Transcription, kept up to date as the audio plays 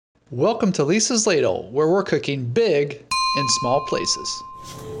Welcome to Lisa's Ladle, where we're cooking big in small places.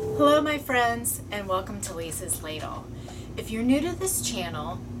 Hello my friends, and welcome to Lisa's Ladle. If you're new to this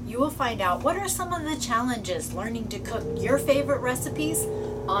channel, you will find out what are some of the challenges learning to cook your favorite recipes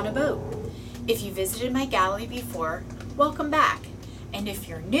on a boat. If you visited my gallery before, welcome back. And if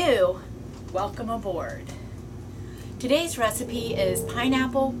you're new, welcome aboard. Today's recipe is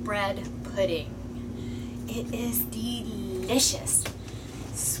pineapple bread pudding. It is delicious.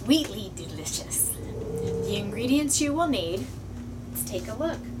 Sweetly delicious. The ingredients you will need, let's take a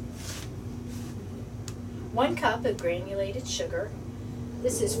look. 1 cup of granulated sugar.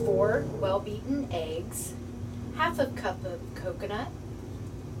 This is 4 well-beaten eggs, half a cup of coconut,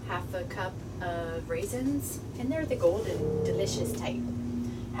 half a cup of raisins, and they're the golden delicious type,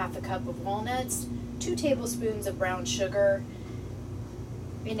 half a cup of walnuts, 2 tablespoons of brown sugar,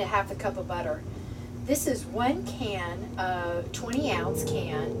 and a half a cup of butter. This is 1 can, 20-ounce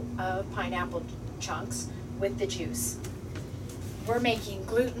can of pineapple chunks with the juice. We're making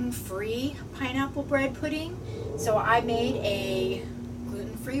gluten-free pineapple bread pudding, so I made a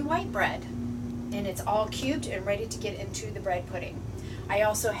gluten-free white bread, and it's all cubed and ready to get into the bread pudding. I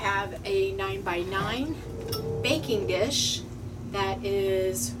also have a 9x9 baking dish that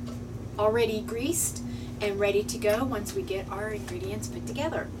is already greased and ready to go once we get our ingredients put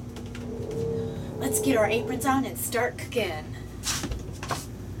together. Let's get our aprons on and start cooking.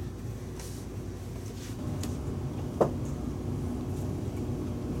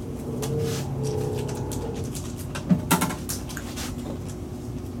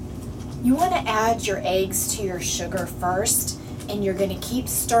 You want to add your eggs to your sugar first, and you're going to keep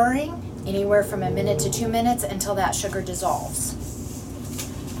stirring anywhere from 1 minute to 2 minutes until that sugar dissolves.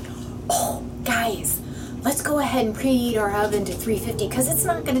 Oh, guys, let's go ahead and preheat our oven to 350 because it's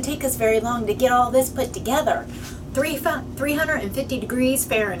not going to take us very long to get all this put together. 350 degrees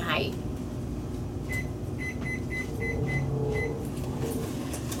Fahrenheit.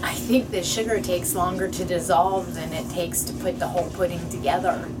 I think the sugar takes longer to dissolve than it takes to put the whole pudding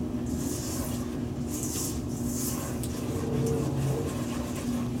together.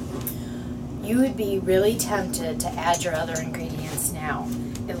 You would be really tempted to add your other ingredients now.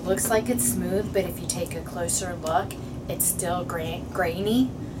 It looks like it's smooth, but if you take a closer look, it's still grainy,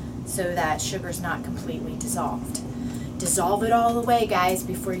 so that sugar's not completely dissolved. Dissolve it all the way, guys,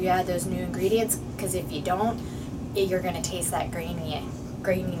 before you add those new ingredients, because if you don't, you're going to taste that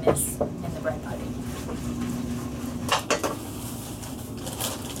graininess in the bread pudding.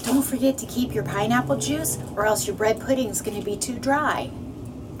 Don't forget to keep your pineapple juice, or else your bread pudding is going to be too dry.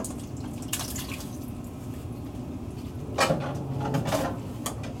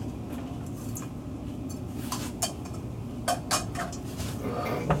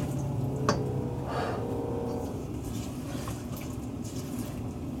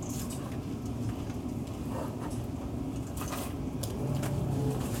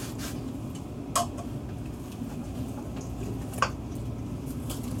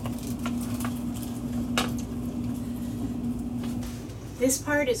 This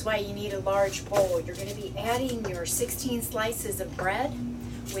part is why you need a large bowl. You're going to be adding your 16 slices of bread,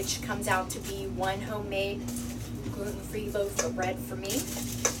 which comes out to be 1 homemade gluten-free loaf of bread for me,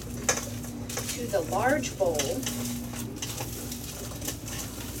 to the large bowl.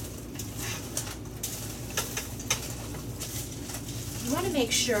 You want to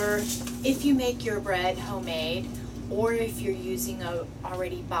make sure, if you make your bread homemade, or if you're using a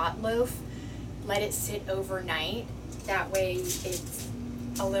already bought loaf, let it sit overnight. That way it's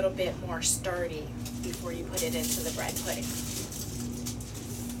a little bit more sturdy before you put it into the bread pudding.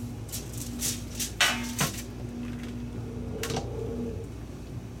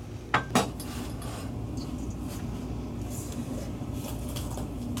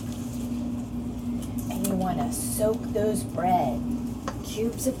 And you want to soak those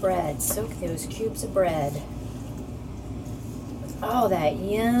cubes of bread, soak those cubes of bread with all that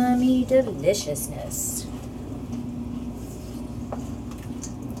yummy deliciousness.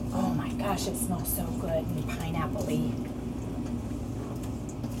 Gosh, it smells so good and pineapple-y.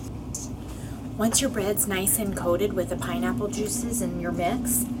 Once your bread's nice and coated with the pineapple juices in your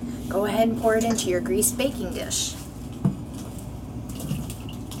mix, go ahead and pour it into your greased baking dish.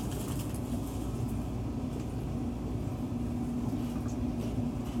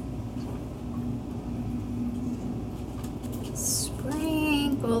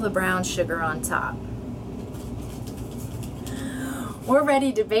 Sprinkle the brown sugar on top. We're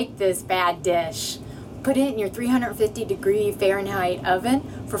ready to bake this bad dish. Put it in your 350-degree Fahrenheit oven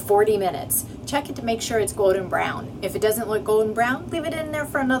for 40 minutes. Check it to make sure it's golden brown. If it doesn't look golden brown, leave it in there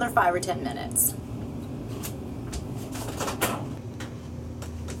for another 5 or 10 minutes.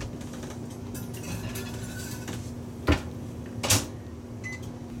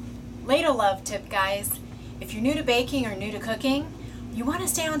 love tip, guys. If you're new to baking or new to cooking, you want to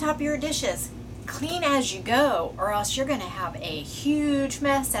stay on top of your dishes. Clean as you go, or else you're going to have a huge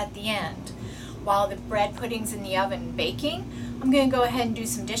mess at the end. While the bread pudding's in the oven baking, I'm going to go ahead and do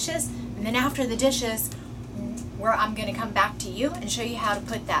some dishes, and then after the dishes, I'm going to come back to you and show you how to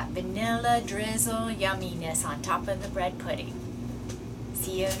put that vanilla drizzle yumminess on top of the bread pudding.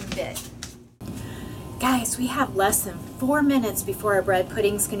 See you in a bit. Guys, we have less than 4 minutes before our bread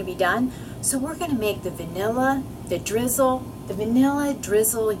pudding's going to be done, so we're going to make the vanilla drizzle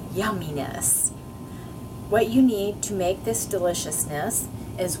yumminess. What you need to make this deliciousness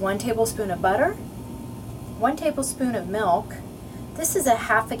is 1 tablespoon of butter, 1 tablespoon of milk. This is a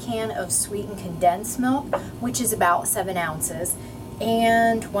half a can of sweetened condensed milk, which is about 7 ounces,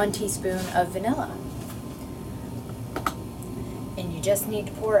 and 1 teaspoon of vanilla. And you just need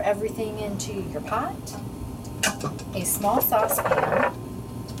to pour everything into your pot, a small saucepan,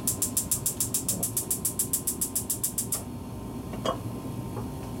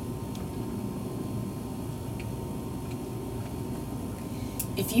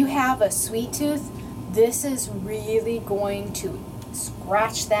 if you have a sweet tooth, this is really going to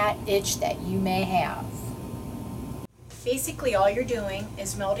scratch that itch that you may have. Basically all you're doing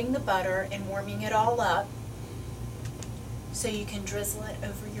is melting the butter and warming it all up so you can drizzle it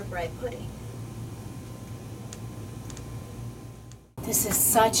over your bread pudding. This is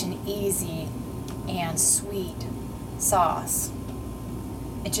such an easy and sweet sauce.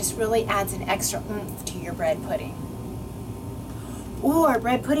 It just really adds an extra oomph to your bread pudding. Ooh, our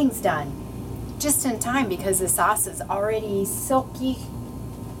bread pudding's done. Just in time because the sauce is already silky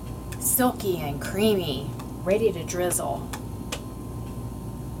and creamy, ready to drizzle.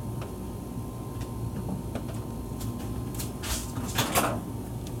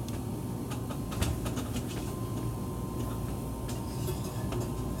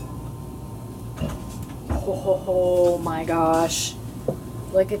 Oh my gosh.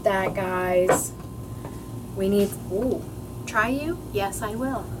 Look at that, guys. We need, ooh, try you? Yes, I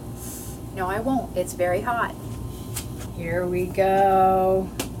will. No, I won't. It's very hot. Here we go.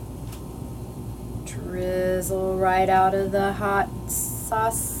 Drizzle right out of the hot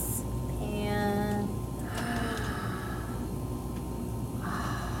sauce pan.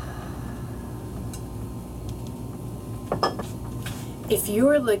 If you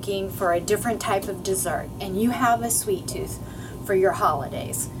are looking for a different type of dessert and you have a sweet tooth for your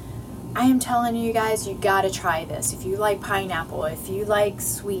holidays, I am telling you guys, you gotta try this. If you like pineapple, if you like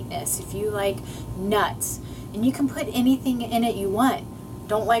sweetness, if you like nuts, and you can put anything in it you want.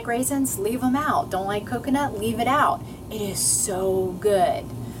 Don't like raisins? Leave them out. Don't like coconut? Leave it out. It is so good.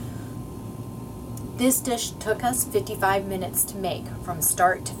 This dish took us 55 minutes to make from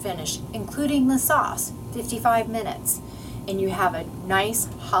start to finish, including the sauce, 55 minutes. And you have a nice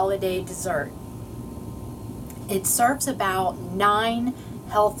holiday dessert. It serves about 9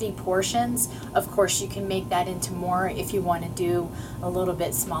 healthy portions. Of course, you can make that into more if you want to do a little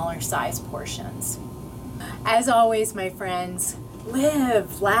bit smaller size portions. As always, my friends,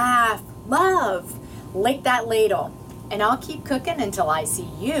 live, laugh, love. Lick that ladle. And I'll keep cooking until I see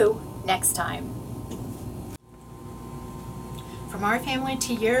you next time. From our family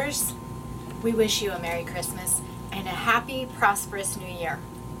to yours, we wish you a Merry Christmas and a happy, prosperous New Year.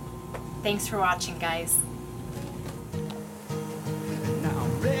 Thanks for watching, guys. Now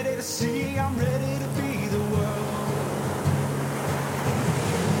I'm ready to see, I'm ready to be the world.